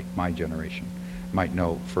 Sorry, my generation might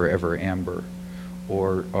know Forever Amber,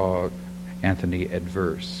 or Anthony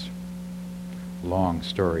Adverse. Long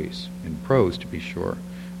stories, in prose to be sure,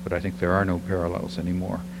 but I think there are no parallels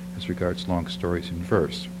anymore as regards long stories in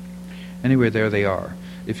verse. Anyway, there they are.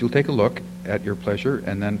 If you'll take a look at your pleasure,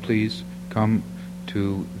 and then please come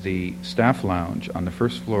to the staff lounge on the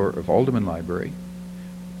first floor of Alderman Library,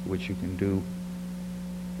 which you can do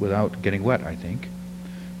without getting wet, I think,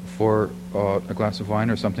 for a glass of wine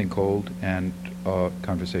or something cold and a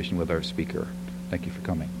conversation with our speaker. Thank you for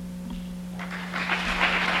coming.